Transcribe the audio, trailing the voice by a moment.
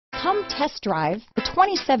Come test drive the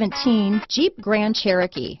 2017 Jeep Grand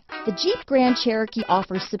Cherokee. The Jeep Grand Cherokee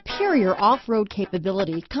offers superior off-road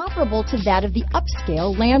capability comparable to that of the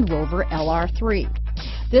upscale Land Rover LR3.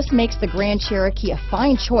 This makes the Grand Cherokee a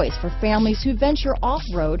fine choice for families who venture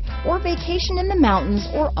off-road or vacation in the mountains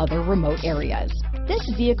or other remote areas.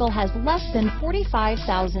 This vehicle has less than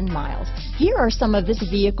 45,000 miles. Here are some of this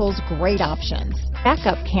vehicle's great options: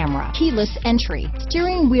 backup camera, keyless entry,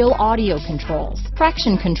 steering wheel audio controls,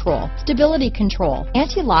 traction control, stability control,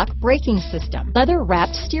 anti-lock braking system,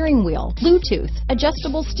 leather-wrapped steering wheel, Bluetooth,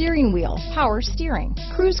 adjustable steering wheel, power steering,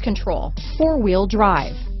 cruise control, four-wheel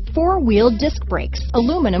drive, four-wheel disc brakes,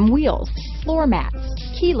 aluminum wheels, floor mats,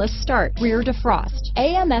 keyless start, rear defrost,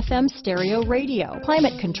 AM/FM stereo radio,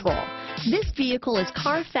 climate control. This vehicle is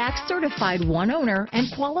Carfax certified one owner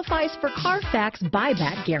and qualifies for Carfax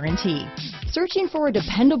buyback guarantee. Searching for a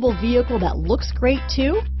dependable vehicle that looks great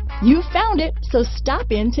too? You found it, so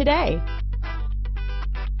stop in today.